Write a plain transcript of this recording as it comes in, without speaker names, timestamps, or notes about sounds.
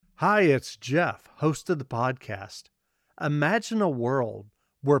Hi, it's Jeff, host of the podcast. Imagine a world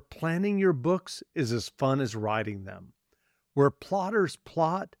where planning your books is as fun as writing them, where plotters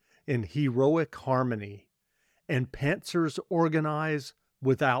plot in heroic harmony and pantsers organize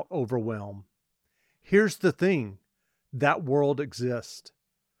without overwhelm. Here's the thing, that world exists.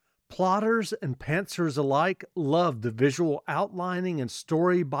 Plotters and pantsers alike love the visual outlining and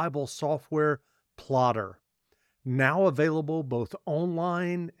story Bible software Plottr, now available both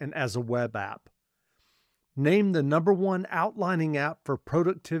online and as a web app. Named the #1 outlining app for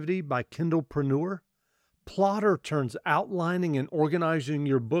productivity by Kindlepreneur, Plottr turns outlining and organizing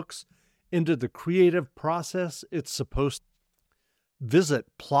your books into the creative process it's supposed to. Visit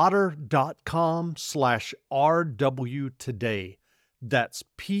plottr.com/RW today. That's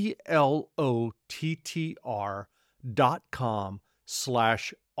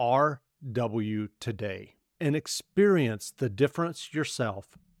PLOTTR.com/RW today. And experience the difference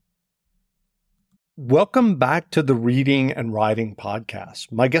yourself. Welcome back to the Reading and Writing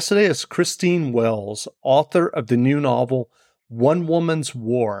Podcast. My guest today is Christine Wells, author of the new novel, One Woman's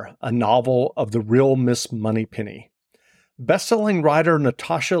War, a novel of the real Miss Moneypenny. Best-selling writer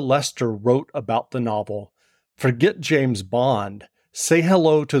Natasha Lester wrote about the novel, "Forget James Bond. Say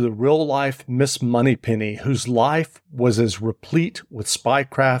hello to the real-life Miss Moneypenny, whose life was as replete with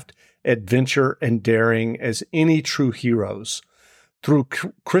spycraft, adventure, and daring as any true heroes." Through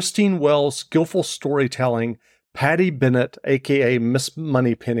Christine Wells' skillful storytelling, Patty Bennett, aka Miss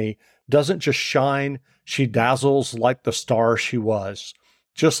Moneypenny, doesn't just shine, she dazzles like the star she was.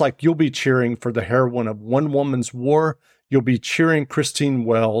 Just like you'll be cheering for the heroine of One Woman's War, you'll be cheering Christine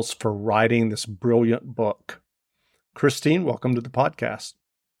Wells for writing this brilliant book. Christine, welcome to the podcast.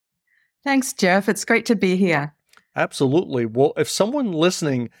 Thanks, Jeff. It's great to be here. Absolutely. Well, if someone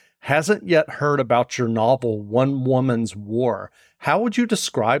listening hasn't yet heard about your novel, One Woman's War, how would you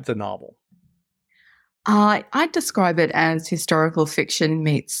describe the novel? I'd describe it as historical fiction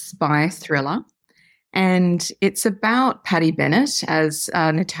meets spy thriller. And it's about Patty Bennett, as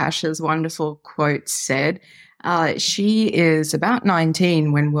Natasha's wonderful quote said. She is about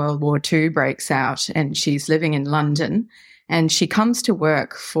 19 when World War II breaks out, and she's living in London. And she comes to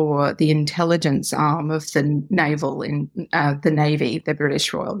work for the intelligence arm of the Navy, the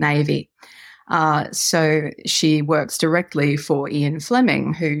British Royal Navy. So she works directly for Ian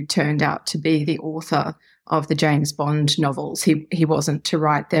Fleming, who turned out to be the author of the James Bond novels. He wasn't to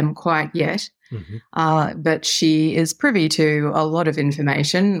write them quite yet, but she is privy to a lot of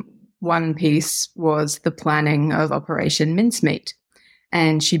information. One piece was the planning of Operation Mincemeat,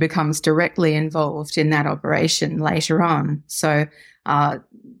 and she becomes directly involved in that operation later on. So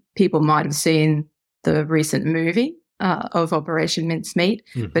people might have seen the recent movie of Operation Mincemeat,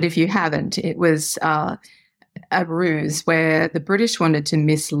 but if you haven't, it was a ruse where the British wanted to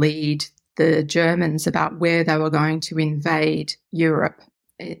mislead the Germans about where they were going to invade Europe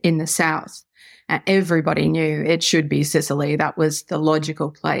in the south. Everybody knew it should be Sicily. That was the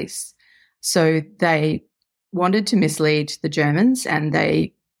logical place. So they wanted to mislead the Germans, and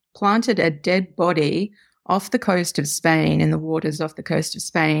they planted a dead body off the coast of Spain, in the waters off the coast of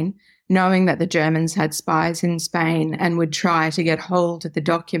Spain, knowing that the Germans had spies in Spain and would try to get hold of the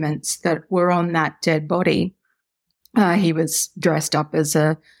documents that were on that dead body. He was dressed up as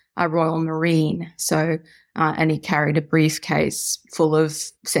a Royal Marine, and he carried a briefcase full of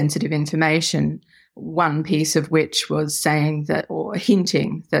sensitive information, one piece of which was saying that, or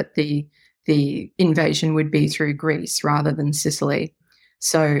hinting that the invasion would be through Greece rather than Sicily.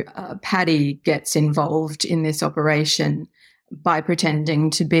 So Patty gets involved in this operation by pretending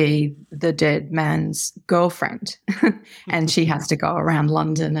to be the dead man's girlfriend. And she has to go around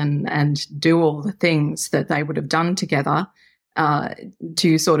London and do all the things that they would have done together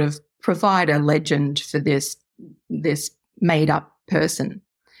to sort of provide a legend for this made-up person.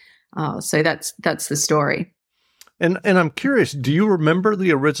 So that's the story. And I'm curious, do you remember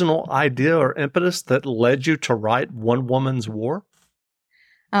the original idea or impetus that led you to write One Woman's War?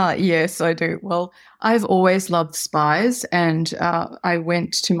 Yes, I do. Well, I've always loved spies, and I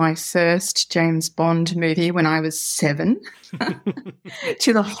went to my first James Bond movie when I was 7,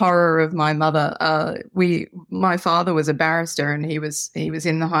 to the horror of my mother. My father was a barrister, and he was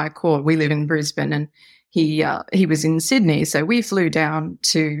in the High Court. We live in Brisbane, and he was in Sydney, so we flew down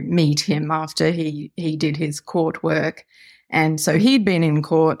to meet him after he did his court work, and so he'd been in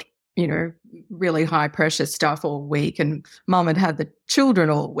court, really high pressure stuff all week, and Mum had the children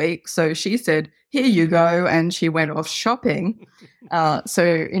all week, so she said, "Here you go," and she went off shopping.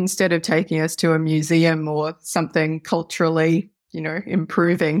 So instead of taking us to a museum or something culturally,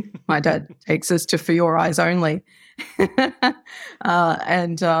 improving, my dad takes us to For Your Eyes Only.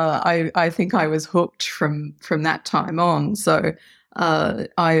 I think I was hooked from that time on. So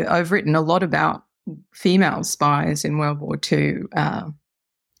I've written a lot about female spies in World War II,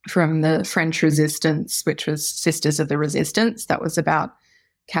 from the French Resistance, which was Sisters of the Resistance. That was about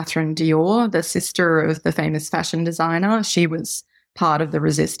Catherine Dior, the sister of the famous fashion designer. She was part of the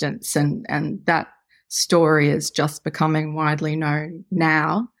resistance, and that story is just becoming widely known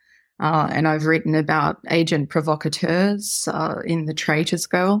now. And I've written about agent provocateurs in The Traitor's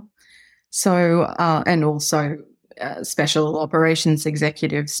Girl. So, and also special operations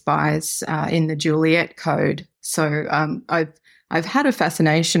executive spies in the Juliet Code. So I've had a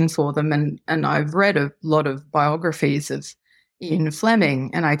fascination for them, and I've read a lot of biographies of Ian Fleming,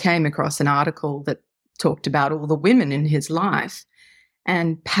 and I came across an article that talked about all the women in his life.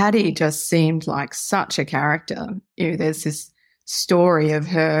 And Patty just seemed like such a character. You know, there's this story of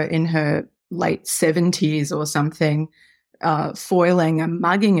her in her late 70s or something, foiling a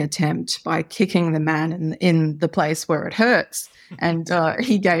mugging attempt by kicking the man in the place where it hurts. And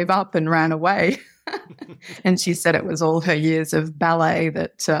he gave up and ran away. And she said it was all her years of ballet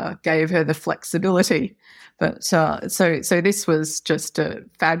that gave her the flexibility. But so this was just a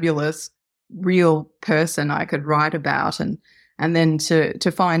fabulous, real person I could write about. And then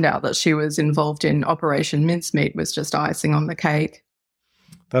to find out that she was involved in Operation Mincemeat was just icing on the cake.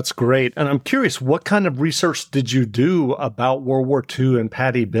 That's great. And I'm curious, what kind of research did you do about World War II and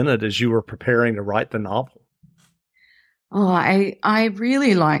Patty Bennett as you were preparing to write the novel? Oh, I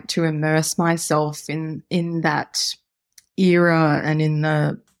really like to immerse myself in that era and in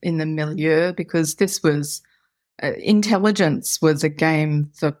the milieu, because this was intelligence was a game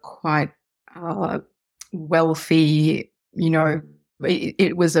for quite wealthy. You know,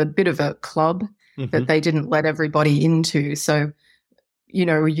 it was a bit of a club that they didn't let everybody into. So, you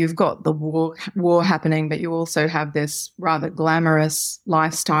know, you've got the war happening, but you also have this rather glamorous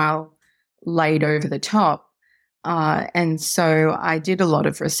lifestyle laid over the top. And so I did a lot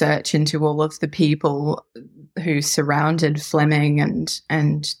of research into all of the people who surrounded Fleming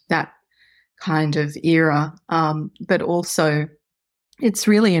and that kind of era. But also it's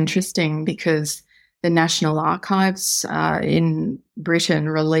really interesting because the National Archives in Britain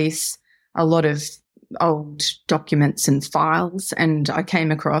release a lot of old documents and files, and I came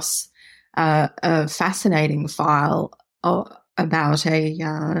across a fascinating file about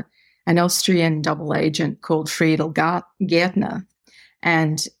an Austrian double agent called Friedel Gärtner,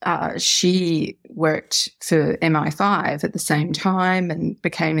 and she worked for MI5 at the same time and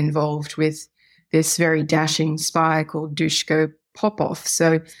became involved with this very dashing spy called Dushko Popov.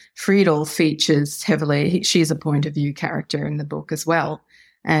 So Friedel features heavily. She's a point of view character in the book as well,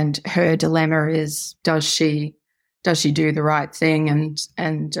 and her dilemma is: does she do the right thing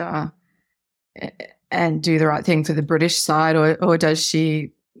and do the right thing for the British side, or does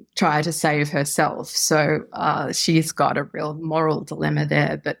she try to save herself? So she's got a real moral dilemma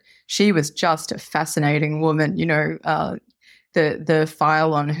there. But she was just a fascinating woman. You know, the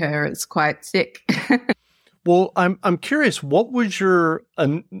file on her is quite thick. Well, I'm curious, what was your,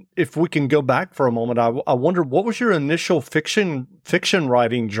 if we can go back for a moment, I wonder, what was your initial fiction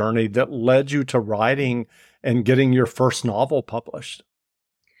writing journey that led you to writing and getting your first novel published?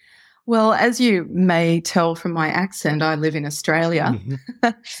 Well, as you may tell from my accent, I live in Australia.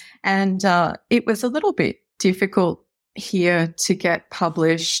 And it was a little bit difficult here to get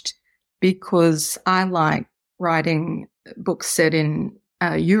published because I like writing books set in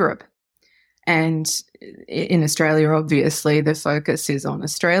Europe. And in Australia, obviously, the focus is on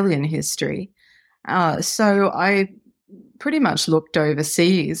Australian history. So I pretty much looked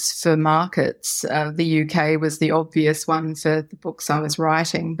overseas for markets. The UK was the obvious one for the books I was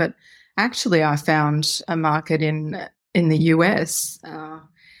writing, but actually I found a market in the US.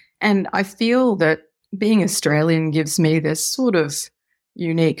 And I feel that being Australian gives me this sort of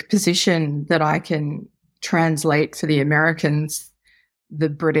unique position that I can translate for the Americans the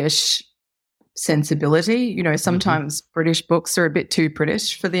British sensibility. You know, sometimes British books are a bit too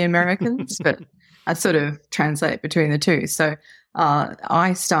British for the Americans, but I sort of translate between the two. So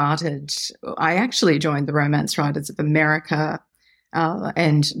I actually joined the Romance Writers of America,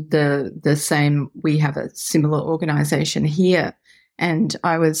 and the same, we have a similar organization here. And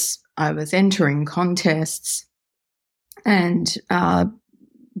I was entering contests and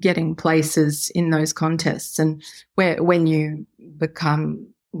getting places in those contests. And when you become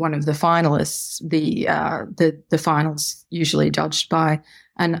one of the finalists, the finals usually judged by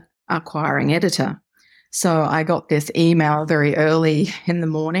an acquiring editor. So I got this email very early in the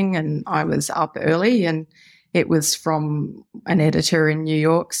morning, and I was up early, and it was from an editor in New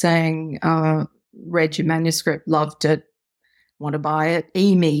York saying, read your manuscript, loved it, want to buy it,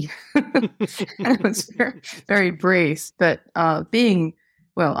 me. And it was very, very brief. But I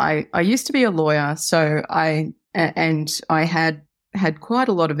used to be a lawyer, so I had quite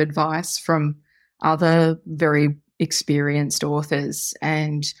a lot of advice from other very experienced authors,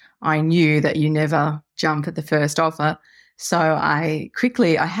 and I knew that you never jump at the first offer. So I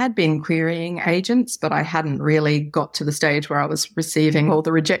had been querying agents, but I hadn't really got to the stage where I was receiving all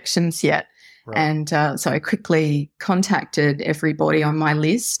the rejections yet. Right. And so I quickly contacted everybody on my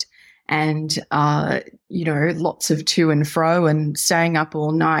list, and, lots of to and fro and staying up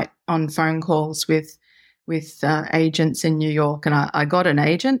all night on phone calls with agents in New York. And I got an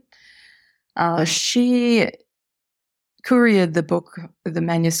agent. She couriered the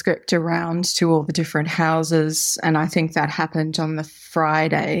manuscript around to all the different houses, and I think that happened on the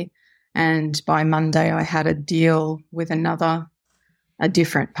Friday. And by Monday, I had a deal with a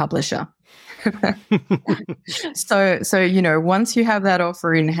different publisher. So once you have that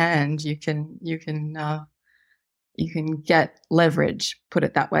offer in hand, you can get leverage, put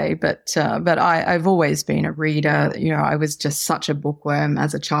it that way. But I've always been a reader. I was just such a bookworm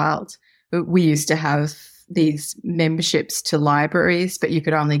as a child. We used to have these memberships to libraries, but you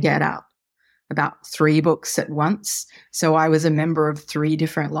could only get out about 3 books at once. So I was a member of 3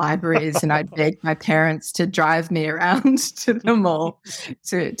 different libraries, and I'd beg my parents to drive me around to them all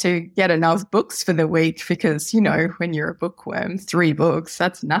to get enough books for the week, because, when you're a bookworm, 3 books,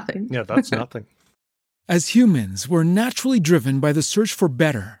 that's nothing. Yeah, that's nothing. As humans, we're naturally driven by the search for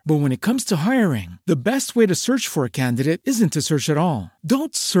better. But when it comes to hiring, the best way to search for a candidate isn't to search at all.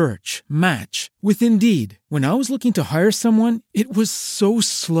 Don't search, match with Indeed. When I was looking to hire someone, it was so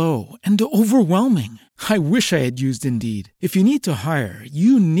slow and overwhelming. I wish I had used Indeed. If you need to hire,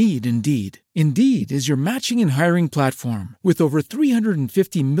 you need Indeed. Indeed is your matching and hiring platform with over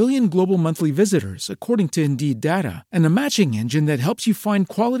 350 million global monthly visitors, according to Indeed data, and a matching engine that helps you find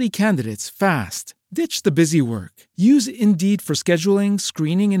quality candidates fast. Ditch the busy work. Use Indeed for scheduling,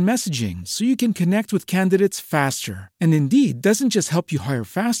 screening, and messaging so you can connect with candidates faster. And Indeed doesn't just help you hire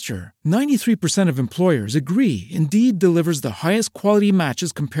faster. 93% of employers agree Indeed delivers the highest quality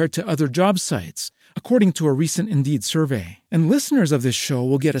matches compared to other job sites, according to a recent Indeed survey. And listeners of this show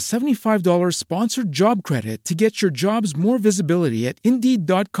will get a $75 sponsored job credit to get your jobs more visibility at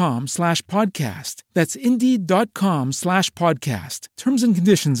Indeed.com/podcast. That's Indeed.com/podcast. Terms and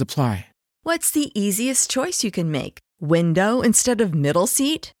conditions apply. What's the easiest choice you can make? Window instead of middle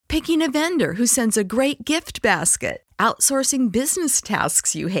seat? Picking a vendor who sends a great gift basket? Outsourcing business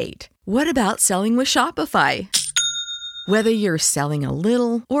tasks you hate? What about selling with Shopify? Whether you're selling a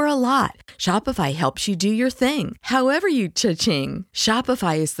little or a lot, Shopify helps you do your thing, however you cha-ching.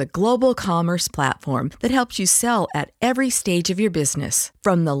 Shopify is the global commerce platform that helps you sell at every stage of your business.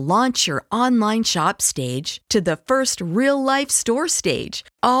 From the launch your online shop stage to the first real-life store stage,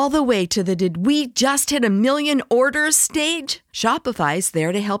 all the way to the did we just hit 1 million orders stage. Shopify's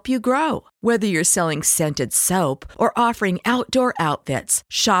there to help you grow. Whether you're selling scented soap or offering outdoor outfits,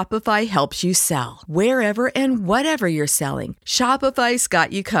 Shopify helps you sell. Wherever and whatever you're selling, Shopify's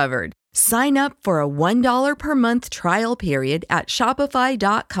got you covered. Sign up for a $1 per month trial period at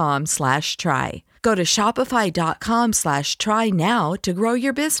shopify.com/try. Go to shopify.com/try now to grow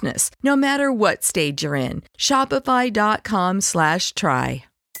your business, no matter what stage you're in. Shopify.com/try.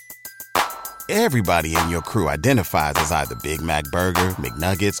 Everybody in your crew identifies as either Big Mac Burger,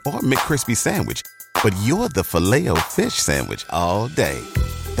 McNuggets, or McCrispy Sandwich. But you're the Filet-O-Fish Sandwich all day.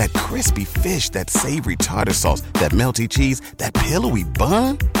 That crispy fish, that savory tartar sauce, that melty cheese, that pillowy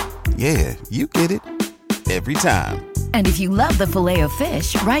bun. Yeah, you get it. Every time. And if you love the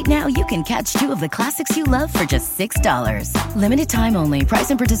Filet-O-Fish, right now you can catch 2 of the classics you love for just $6. Limited time only. Price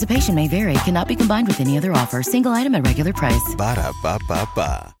and participation may vary. Cannot be combined with any other offer. Single item at regular price.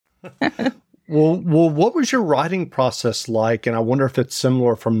 Ba-da-ba-ba-ba. Well, what was your writing process like? And I wonder if it's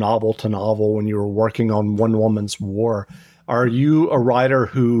similar from novel to novel when you were working on One Woman's War. Are you a writer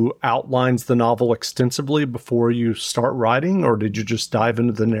who outlines the novel extensively before you start writing, or did you just dive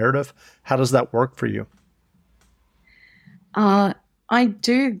into the narrative? How does that work for you? I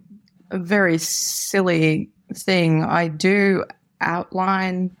do a very silly thing. I do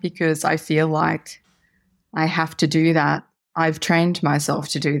outline because I feel like I have to do that. I've trained myself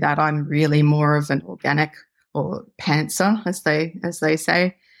to do that. I'm really more of an organic or pantser, as they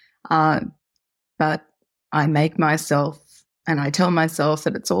say. But I make myself, and I tell myself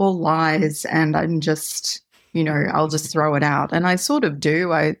that it's all lies, and I'm just, I'll just throw it out. And I sort of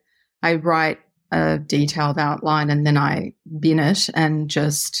do. I write a detailed outline and then I bin it and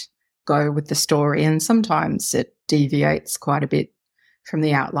just go with the story. And sometimes it deviates quite a bit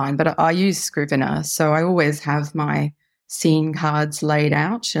the outline, but I use Scrivener, so I always have my scene cards laid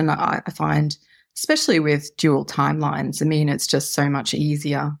out, and I find, especially with dual timelines, I mean, it's just so much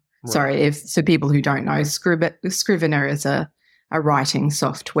easier. Right. Sorry, for people who don't know, Scrivener is a writing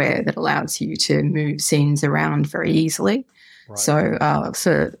software that allows you to move scenes around very easily. Right. So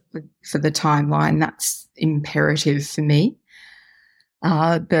for the timeline, that's imperative for me.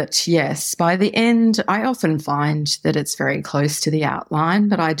 But yes, by the end, I often find that it's very close to the outline,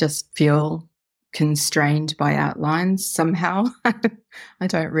 but I just feel constrained by outlines somehow. I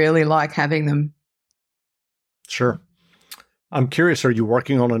don't really like having them. Sure. I'm curious, are you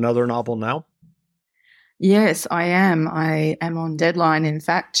working on another novel now? Yes, I am. I am on deadline, in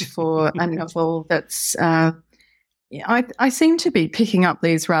fact, for a novel that's I seem to be picking up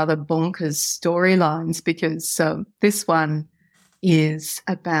these rather bonkers storylines because this one is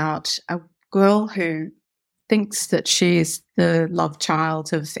about a girl who thinks that she is the love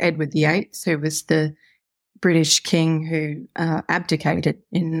child of Edward VIII, who was the British king who abdicated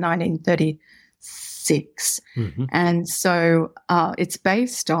in 1936. Mm-hmm. And so it's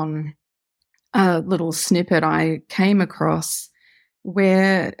based on a little snippet I came across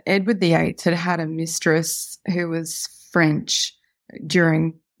where Edward VIII had a mistress who was French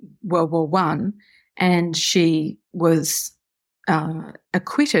during World War I, and she was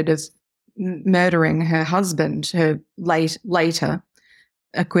acquitted of murdering her husband, later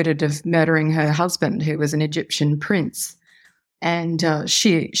acquitted of murdering her husband, who was an Egyptian prince. And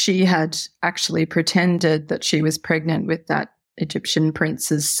she had actually pretended that she was pregnant with that Egyptian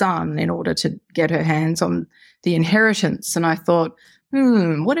prince's son in order to get her hands on the inheritance. And I thought,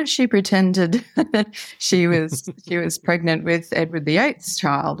 what if she pretended that she was pregnant with Edward VIII's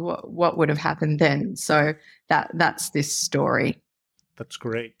child? What would have happened then? So that's this story. That's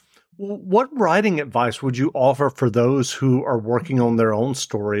great. What writing advice would you offer for those who are working on their own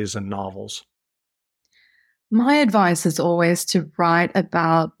stories and novels? My advice is always to write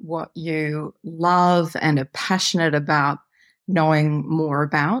about what you love and are passionate about knowing more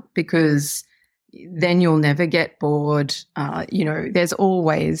about, because then you'll never get bored. There's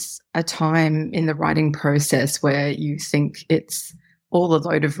always a time in the writing process where you think it's all a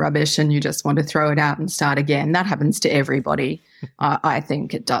load of rubbish and you just want to throw it out and start again. That happens to everybody. I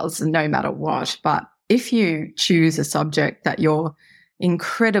think it does, no matter what. But if you choose a subject that you're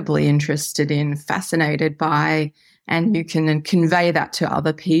incredibly interested in, fascinated by, and you can convey that to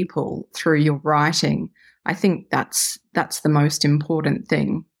other people through your writing, I think that's the most important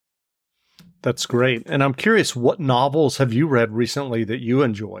thing. That's great. And I'm curious, what novels have you read recently that you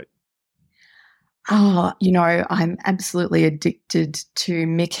enjoyed? I'm absolutely addicted to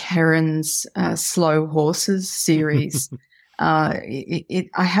Mick Herron's Slow Horses series. I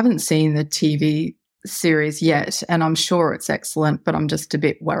haven't seen the TV series yet, and I'm sure it's excellent, but I'm just a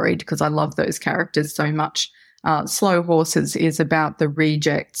bit worried because I love those characters so much. Slow Horses is about the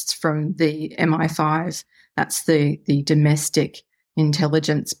rejects from the MI5. That's the domestic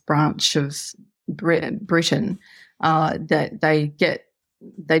intelligence branch of Britain. That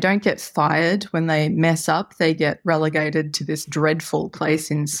they don't get fired when they mess up. They get relegated to this dreadful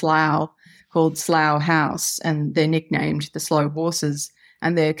place in Slough called Slough House, and they're nicknamed the Slow Horses,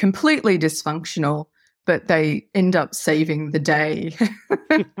 and they're completely dysfunctional, but they end up saving the day.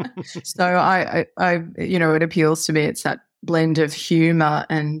 So I it appeals to me. It's that blend of humor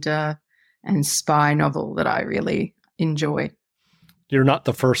and spy novel that I really enjoy. You're not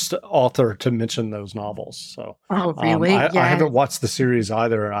the first author to mention those novels. So, oh, really? I haven't watched the series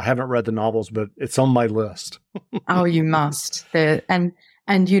either. I haven't read the novels, but it's on my list. Oh, you must. And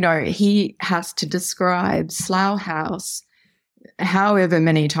he has to describe Slough House however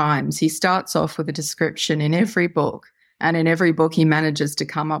many times. He starts off with a description in every book, and in every book he manages to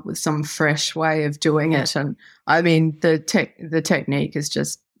come up with some fresh way of doing it. And I mean, the technique is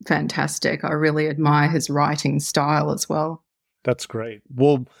just fantastic. I really admire his writing style as well. That's great.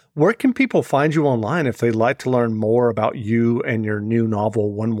 Well, where can people find you online if they'd like to learn more about you and your new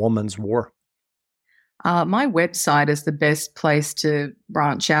novel, One Woman's War? My website is the best place to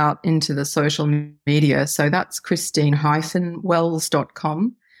branch out into the social media. So that's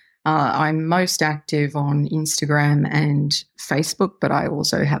Christine-Wells.com. I'm most active on Instagram and Facebook, but I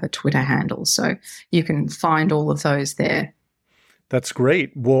also have a Twitter handle. So you can find all of those there. That's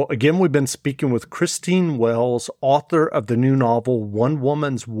great. Well, again, we've been speaking with Christine Wells, author of the new novel, One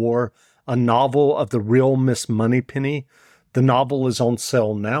Woman's War, a novel of the real Miss Moneypenny. The novel is on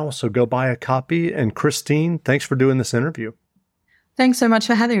sale now, so go buy a copy. And Christine, thanks for doing this interview. Thanks so much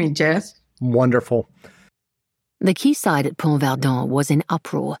for having me, Jeff. Wonderful. The quayside at Pont Verdun was in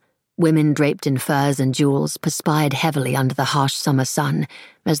uproar. Women draped in furs and jewels perspired heavily under the harsh summer sun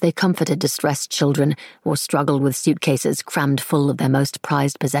as they comforted distressed children or struggled with suitcases crammed full of their most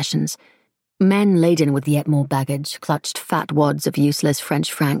prized possessions. Men laden with yet more baggage clutched fat wads of useless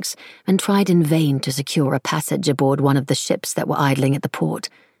French francs and tried in vain to secure a passage aboard one of the ships that were idling at the port.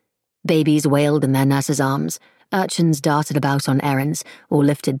 Babies wailed in their nurses' arms, urchins darted about on errands or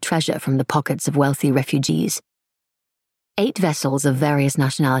lifted treasure from the pockets of wealthy refugees. 8 vessels of various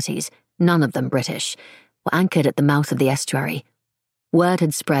nationalities, none of them British, were anchored at the mouth of the estuary. Word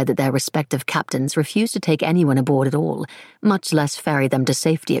had spread that their respective captains refused to take anyone aboard at all, much less ferry them to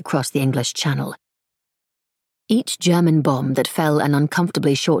safety across the English Channel. Each German bomb that fell an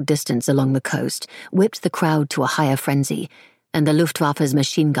uncomfortably short distance along the coast whipped the crowd to a higher frenzy, and the Luftwaffe's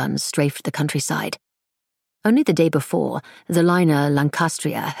machine guns strafed the countryside. Only the day before, the liner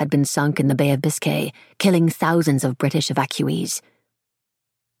Lancastria had been sunk in the Bay of Biscay, killing thousands of British evacuees.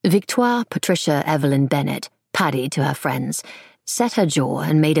 Victoire Patricia Evelyn Bennett, Paddy to her friends, set her jaw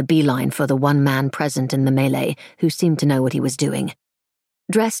and made a beeline for the one man present in the melee who seemed to know what he was doing.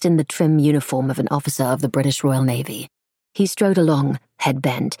 Dressed in the trim uniform of an officer of the British Royal Navy, he strode along, head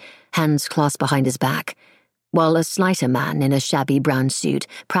bent, hands clasped behind his back, while a slighter man in a shabby brown suit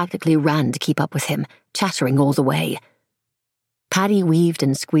practically ran to keep up with him, chattering all the way. Paddy weaved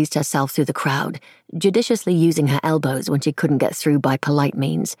and squeezed herself through the crowd, judiciously using her elbows when she couldn't get through by polite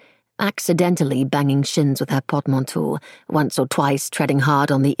means, accidentally banging shins with her portmanteau, once or twice treading hard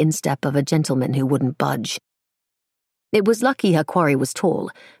on the instep of a gentleman who wouldn't budge. It was lucky her quarry was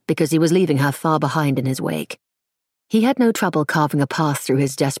tall, because he was leaving her far behind in his wake. He had no trouble carving a path through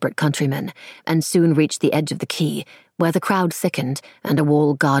his desperate countrymen, and soon reached the edge of the quay, where the crowd thickened and a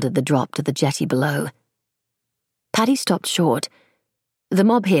wall guarded the drop to the jetty below. Paddy stopped short. The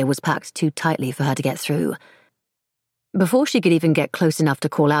mob here was packed too tightly for her to get through. Before she could even get close enough to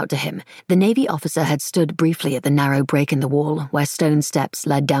call out to him, the Navy officer had stood briefly at the narrow break in the wall where stone steps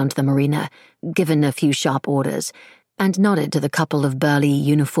led down to the marina, given a few sharp orders, and nodded to the couple of burly,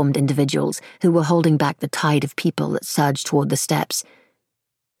 uniformed individuals who were holding back the tide of people that surged toward the steps.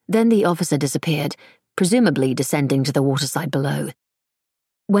 Then the officer disappeared, presumably descending to the waterside below.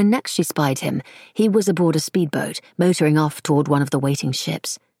 When next she spied him, he was aboard a speedboat, motoring off toward one of the waiting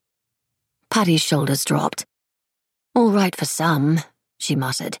ships. Paddy's shoulders dropped. "All right for some," she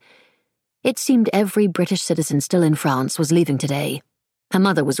muttered. It seemed every British citizen still in France was leaving today. Her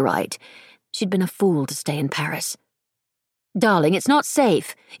mother was right. She'd been a fool to stay in Paris. "Darling, it's not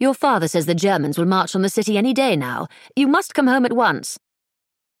safe. Your father says the Germans will march on the city any day now. You must come home at once."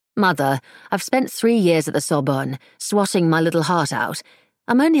 "Mother, I've spent 3 years at the Sorbonne, swatting my little heart out.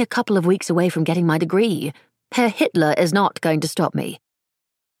 I'm only a couple of weeks away from getting my degree. Herr Hitler is not going to stop me."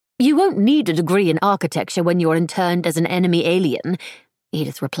 "You won't need a degree in architecture when you're interned as an enemy alien,"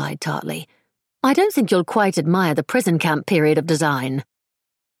 Edith replied tartly. "I don't think you'll quite admire the prison camp period of design."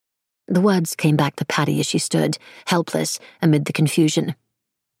 The words came back to Paddy as she stood, helpless, amid the confusion.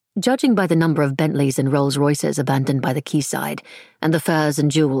 Judging by the number of Bentleys and Rolls-Royces abandoned by the quayside, and the furs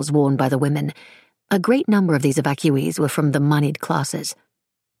and jewels worn by the women, a great number of these evacuees were from the moneyed classes.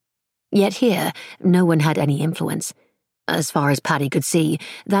 Yet here, no one had any influence. As far as Paddy could see,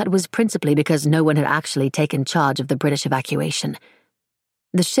 that was principally because no one had actually taken charge of the British evacuation.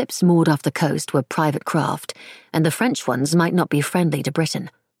 The ships moored off the coast were private craft, and the French ones might not be friendly to Britain.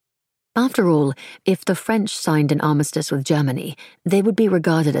 After all, if the French signed an armistice with Germany, they would be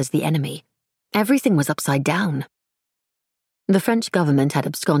regarded as the enemy. Everything was upside down. The French government had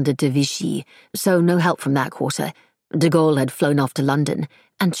absconded to Vichy, so no help from that quarter. De Gaulle had flown off to London,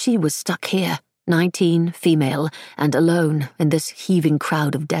 and she was stuck here, 19, female, and alone in this heaving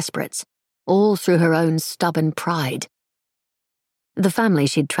crowd of desperates, all through her own stubborn pride. The family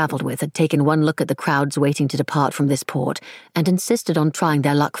she'd travelled with had taken one look at the crowds waiting to depart from this port and insisted on trying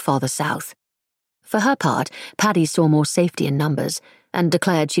their luck farther south. For her part, Paddy saw more safety in numbers and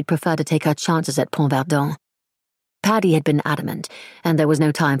declared she'd prefer to take her chances at Pont Verdun. Paddy had been adamant, and there was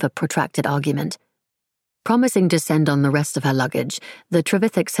no time for protracted argument. Promising to send on the rest of her luggage, the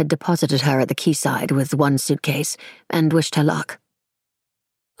Trevithick's had deposited her at the quayside with one suitcase and wished her luck.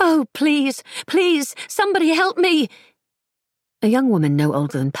 "Oh, please, please, somebody help me!" A young woman no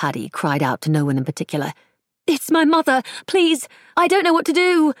older than Paddy cried out to no one in particular. "It's my mother! Please! I don't know what to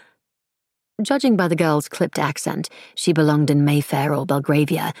do!" Judging by the girl's clipped accent, she belonged in Mayfair or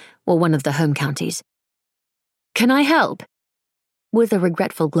Belgravia, or one of the home counties. "Can I help?" With a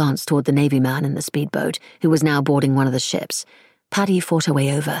regretful glance toward the Navy man in the speedboat, who was now boarding one of the ships, Paddy fought her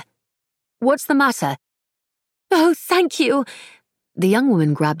way over. "What's the matter?" "Oh, thank you. The young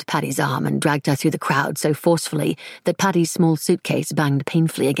woman grabbed Paddy's arm and dragged her through the crowd so forcefully that Paddy's small suitcase banged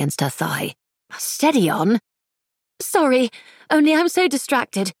painfully against her thigh. "Steady on." "Sorry, only I'm so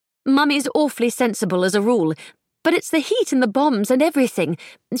distracted. Mummy's awfully sensible as a rule, but it's the heat and the bombs and everything.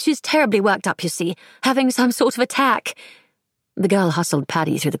 She's terribly worked up, you see, having some sort of attack." The girl hustled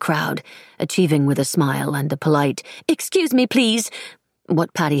Paddy through the crowd, achieving with a smile and a polite, "Excuse me, please,"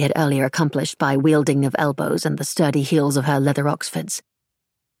 what Paddy had earlier accomplished by wielding of elbows and the sturdy heels of her leather Oxfords.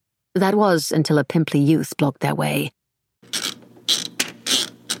 That was until a pimply youth blocked their way.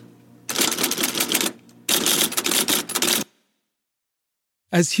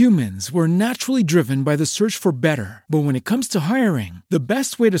 As humans, we're naturally driven by the search for better. But when it comes to hiring, the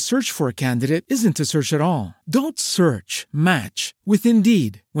best way to search for a candidate isn't to search at all. Don't search, match with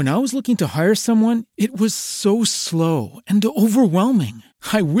Indeed. When I was looking to hire someone, it was so slow and overwhelming.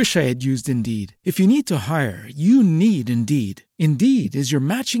 I wish I had used Indeed. If you need to hire, you need Indeed. Indeed is your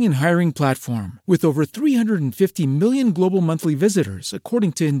matching and hiring platform with over 350 million global monthly visitors,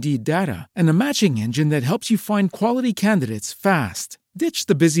 according to Indeed data, and a matching engine that helps you find quality candidates fast. Ditch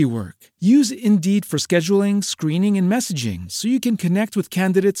the busy work. Use Indeed for scheduling, screening, and messaging so you can connect with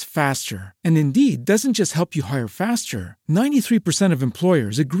candidates faster. And Indeed doesn't just help you hire faster. 93% of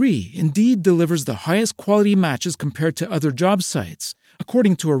employers agree Indeed delivers the highest quality matches compared to other job sites,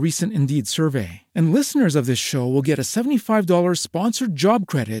 according to a recent Indeed survey. And listeners of this show will get a $75 sponsored job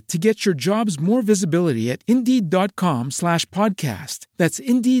credit to get your jobs more visibility at Indeed.com/podcast. That's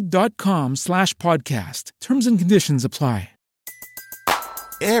Indeed.com/podcast. Terms and conditions apply.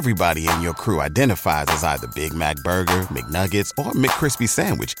 Everybody in your crew identifies as either Big Mac Burger, McNuggets, or McCrispy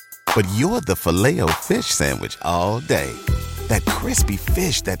Sandwich. But you're the Filet-O-Fish Sandwich all day. That crispy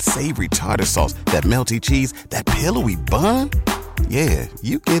fish, that savory tartar sauce, that melty cheese, that pillowy bun. Yeah,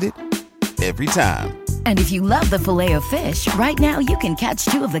 you get it. Every time. And if you love the Filet-O-Fish, right now you can catch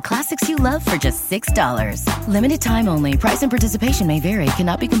two of the classics you love for just $6. Limited time only. Price and participation may vary.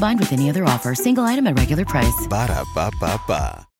 Cannot be combined with any other offer. Single item at regular price. Ba-da-ba-ba-ba.